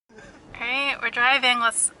driving.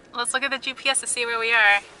 Let's look at the GPS to see where we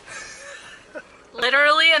are.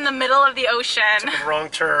 Literally in the middle of the ocean. Took a wrong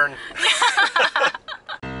turn.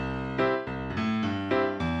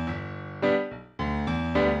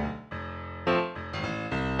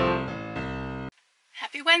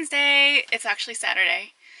 Happy Wednesday! It's actually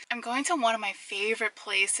Saturday. I'm going to one of my favorite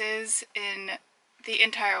places in the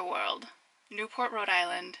entire world. Newport, Rhode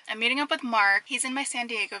Island. I'm meeting up with Mark. He's in my San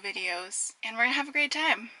Diego videos, and we're gonna have a great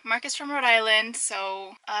time. Mark is from Rhode Island,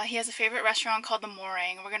 so he has a favorite restaurant called The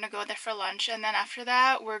Mooring. We're gonna go there for lunch, and then after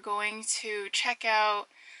that, we're going to check out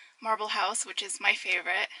Marble House, which is my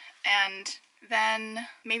favorite, and then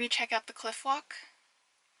maybe check out the Cliff Walk.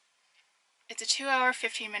 It's a 2-hour,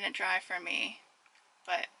 15-minute drive for me,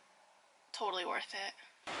 but totally worth it.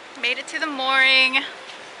 Made it to The Mooring.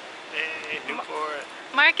 Hey, Newport.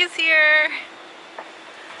 Mark is here.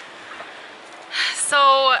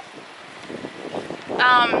 So,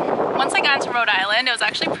 once I got into Rhode Island, it was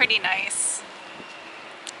actually pretty nice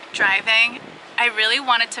driving. I really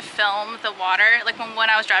wanted to film the water, like when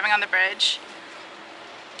I was driving on the bridge.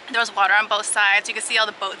 There was water on both sides. You could see all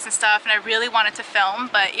the boats and stuff, and I really wanted to film,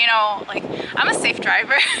 but you know, like, I'm a safe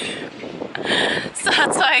driver. So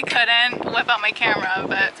that's why I couldn't whip out my camera,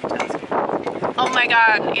 but oh my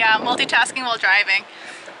god, yeah, multitasking while driving.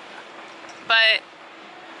 But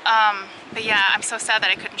yeah, I'm so sad that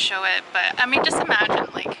I couldn't show it. But I mean, just imagine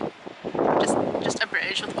like just a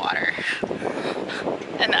bridge with water,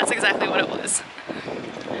 and that's exactly what it was.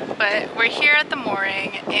 But we're here at the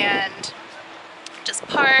Mooring and just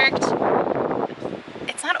parked.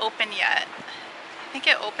 It's not open yet. I think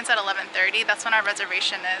it opens at 11:30. That's when our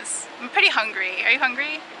reservation is. I'm pretty hungry. Are you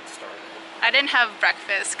hungry? I didn't have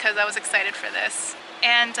breakfast because I was excited for this.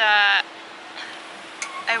 And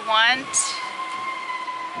I want...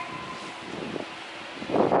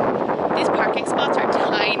 These parking spots are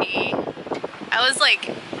tiny. I was like,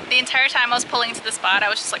 the entire time I was pulling into the spot, I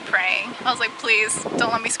was just like praying. I was like, please,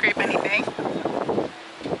 don't let me scrape anything.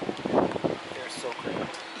 They're so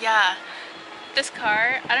cramped. Yeah. This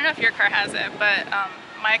car, I don't know if your car has it, but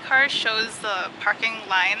my car shows the parking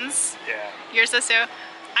lines. Yeah. Yours does too.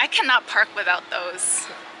 I cannot park without those.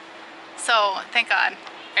 So, thank God.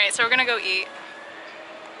 Alright, so we're gonna go eat.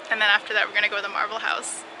 And then after that, we're gonna go to the Marble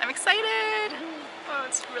House. I'm excited! Oh,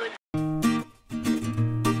 it's really...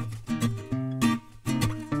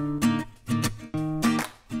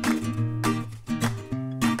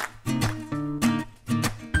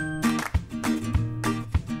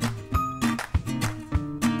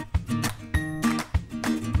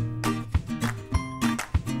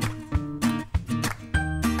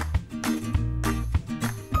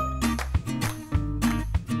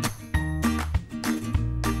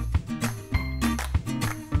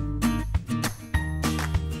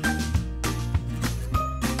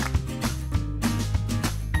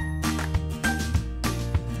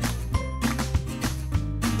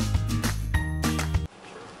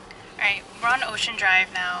 We're on Ocean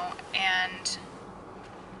Drive now, and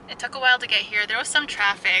it took a while to get here. There was some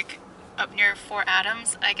traffic up near Fort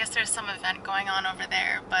Adams. I guess there's some event going on over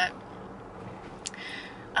there, but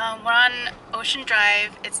we're on Ocean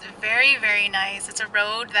Drive. It's very, very nice. It's a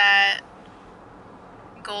road that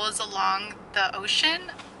goes along the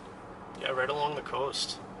ocean. Yeah, right along the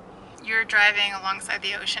coast. You're driving alongside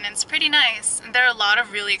the ocean, and it's pretty nice. And there are a lot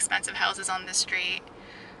of really expensive houses on this street,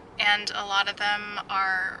 and a lot of them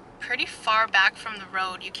are pretty far back from the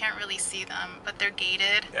road. You can't really see them, but they're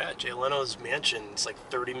gated. Yeah, Jay Leno's mansion, it's like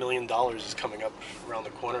 $30 million is coming up around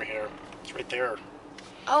the corner here. It's right there.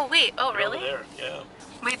 Oh, wait. Oh, Right really? over there, yeah.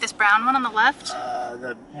 Wait, this brown one on the left?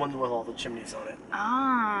 The one with all the chimneys on it.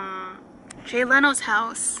 Oh, Jay Leno's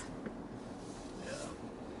house. Yeah.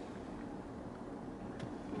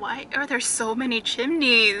 Why are there so many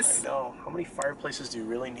chimneys? I know. How many fireplaces do you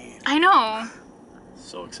really need? I know.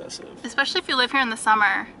 So excessive. Especially if you live here in the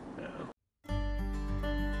summer. Yeah.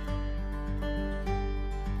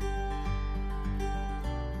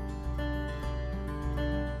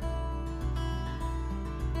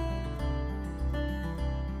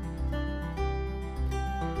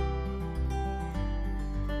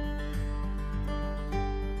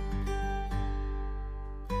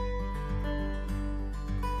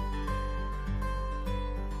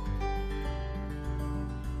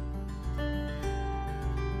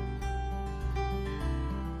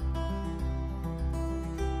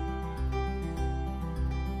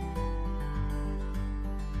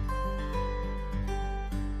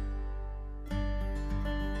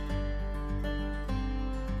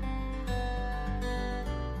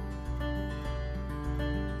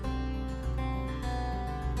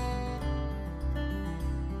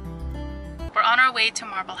 our way to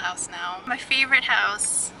Marble House now. My favorite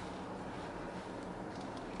house.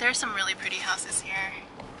 There's some really pretty houses here.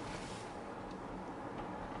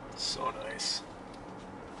 So nice.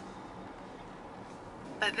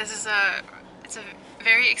 But this is it's a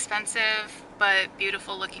very expensive but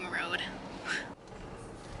beautiful looking road.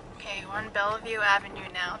 Okay, we're on Bellevue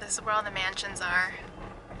Avenue now. This is where all the mansions are.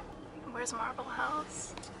 Where's Marble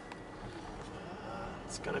House?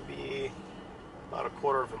 It's gonna be about a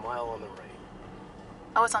quarter of a mile on the right.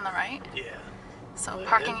 Oh, it's on the right? Yeah. So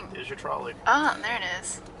parking... There's your trolley. Oh, there it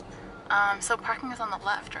is. So parking is on the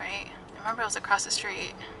left, right? I remember it was across the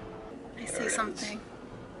street. I see something.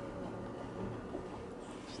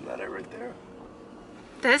 Isn't that it right there?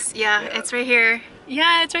 This? Yeah, it's right here.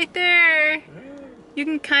 Yeah, it's right there. You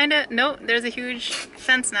can kind of... Nope, there's a huge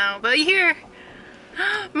fence now. But here!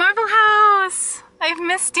 Marble House! I've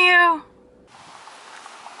missed you!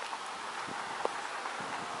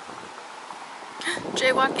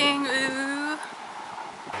 Jaywalking, ooh.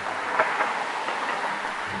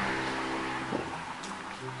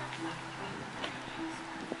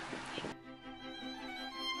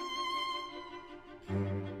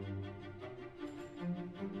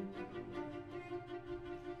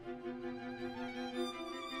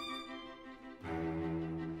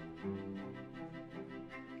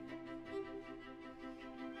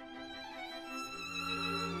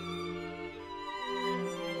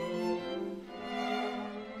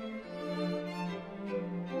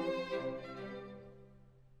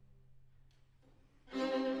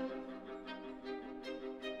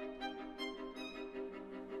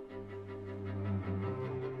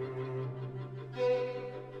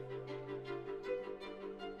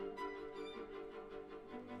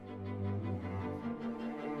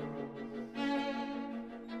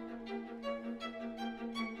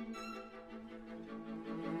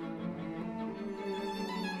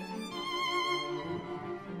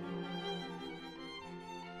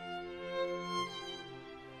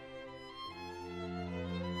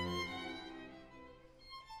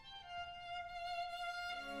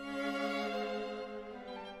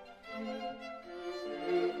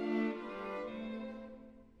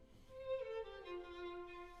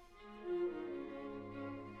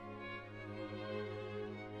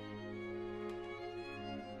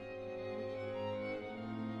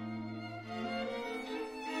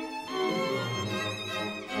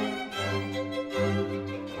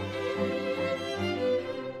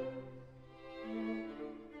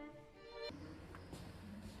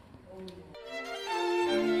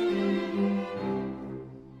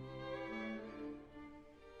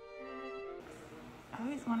 I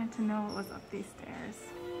always wanted to know what was up these stairs.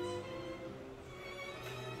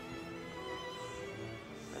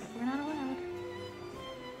 But we're not allowed.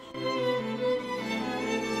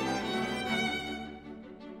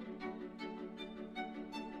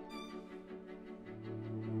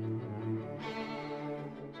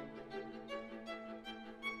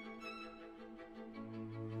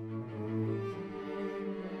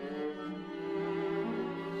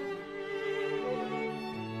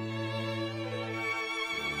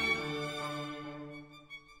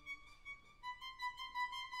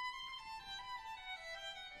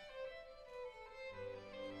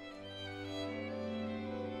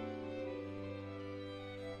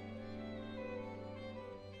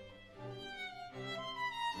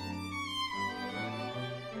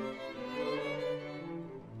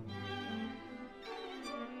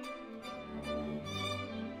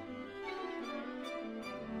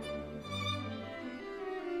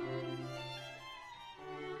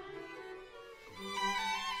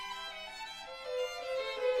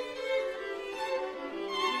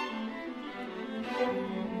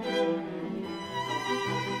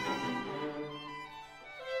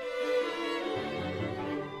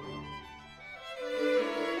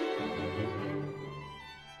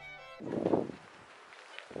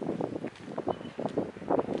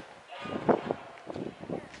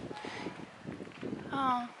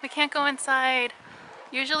 Oh, we can't go inside.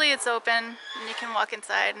 Usually it's open and you can walk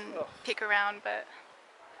inside and peek around, but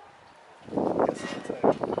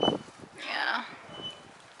yeah.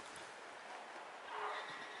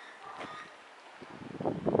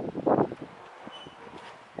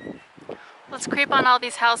 Let's creep on all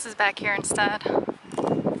these houses back here instead.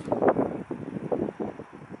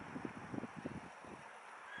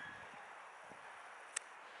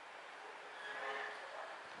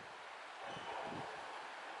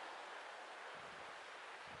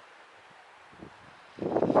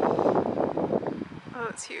 Oh,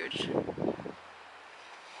 it's huge.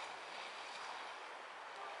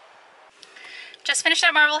 Just finished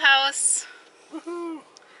at Marble House. Woohoo!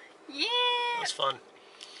 Yeah! That was fun.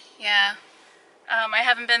 Yeah. I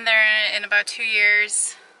haven't been there in about 2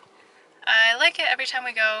 years. I like it every time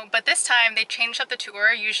we go, but this time they changed up the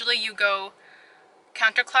tour. Usually you go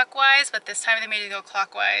counterclockwise, but this time they made you go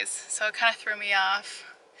clockwise, so it kind of threw me off.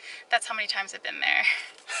 That's how many times I've been there.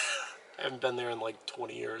 I haven't been there in like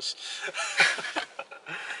 20 years.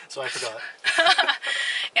 So I forgot.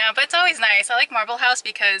 Yeah, but it's always nice. I like Marble House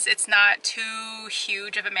because it's not too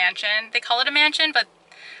huge of a mansion. They call it a mansion, but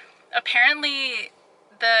apparently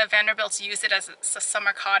the Vanderbilts used it as a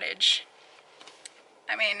summer cottage.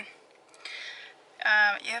 I mean,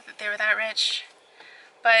 yeah, they were that rich.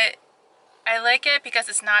 But I like it because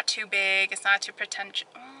it's not too big, it's not too pretentious.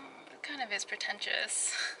 Oh, it kind of is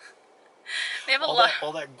pretentious. They have a lot.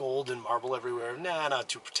 All that gold and marble everywhere. Nah, not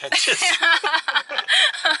too pretentious.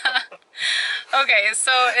 Okay,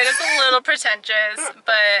 so it is a little pretentious,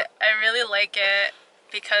 but I really like it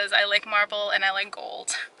because I like marble and I like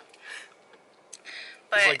gold.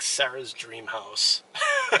 But it's like Sarah's dream house.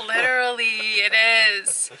 literally, it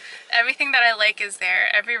is. Everything that I like is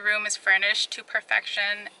there. Every room is furnished to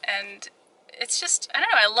perfection, and it's just, I don't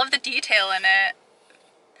know, I love the detail in it.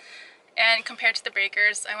 And compared to the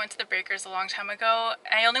Breakers, I went to the Breakers a long time ago.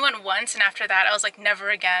 I only went once, and after that I was like, never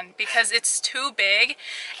again, because it's too big.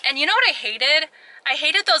 And you know what I hated? I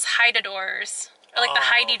hated those hide doors, or like the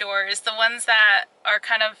hidey doors, the ones that are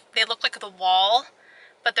kind of, they look like the wall,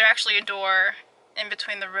 but they're actually a door in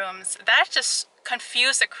between the rooms. That just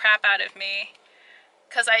confused the crap out of me,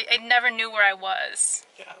 because I never knew where I was.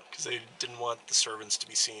 Yeah, because they didn't want the servants to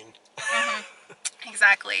be seen.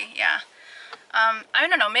 Exactly, yeah. I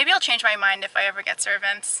don't know, maybe I'll change my mind if I ever get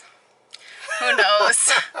servants. Who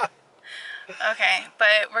knows? Okay,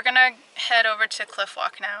 but we're gonna head over to Cliff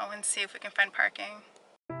Walk now and see if we can find parking.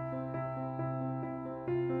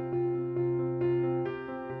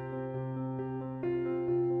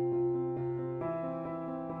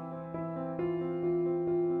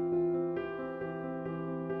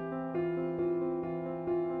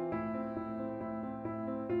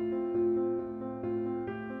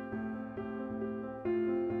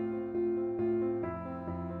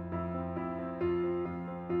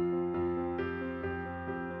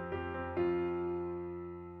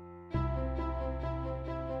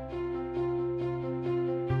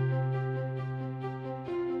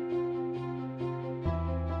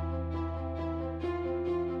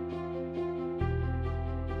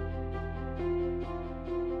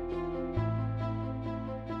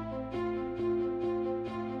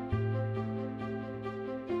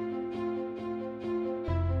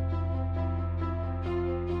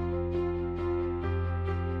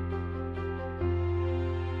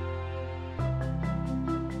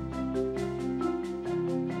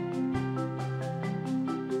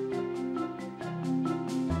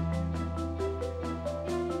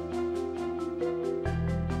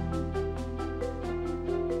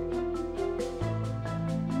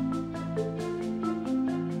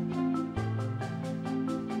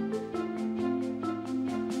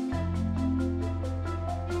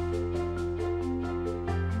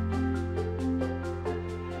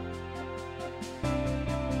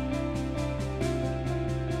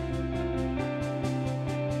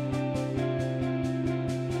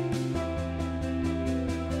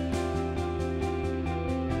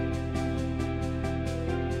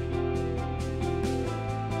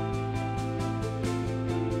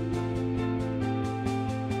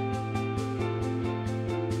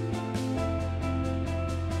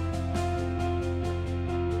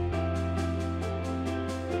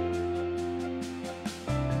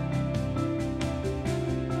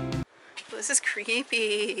 This is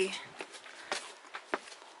creepy.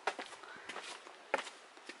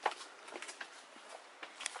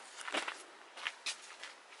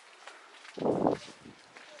 Oh,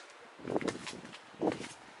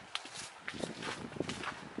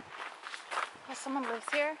 someone lives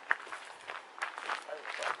here?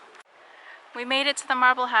 We made it to the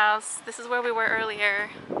Marble House. This is where we were earlier.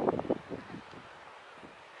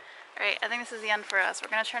 Alright, I think this is the end for us. We're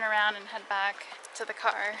gonna turn around and head back to the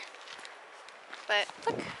car. But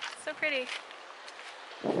look, it's so pretty.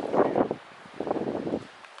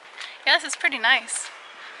 Yeah, this is pretty nice.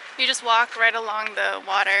 You just walk right along the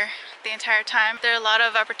water the entire time. There are a lot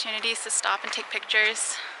of opportunities to stop and take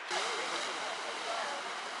pictures.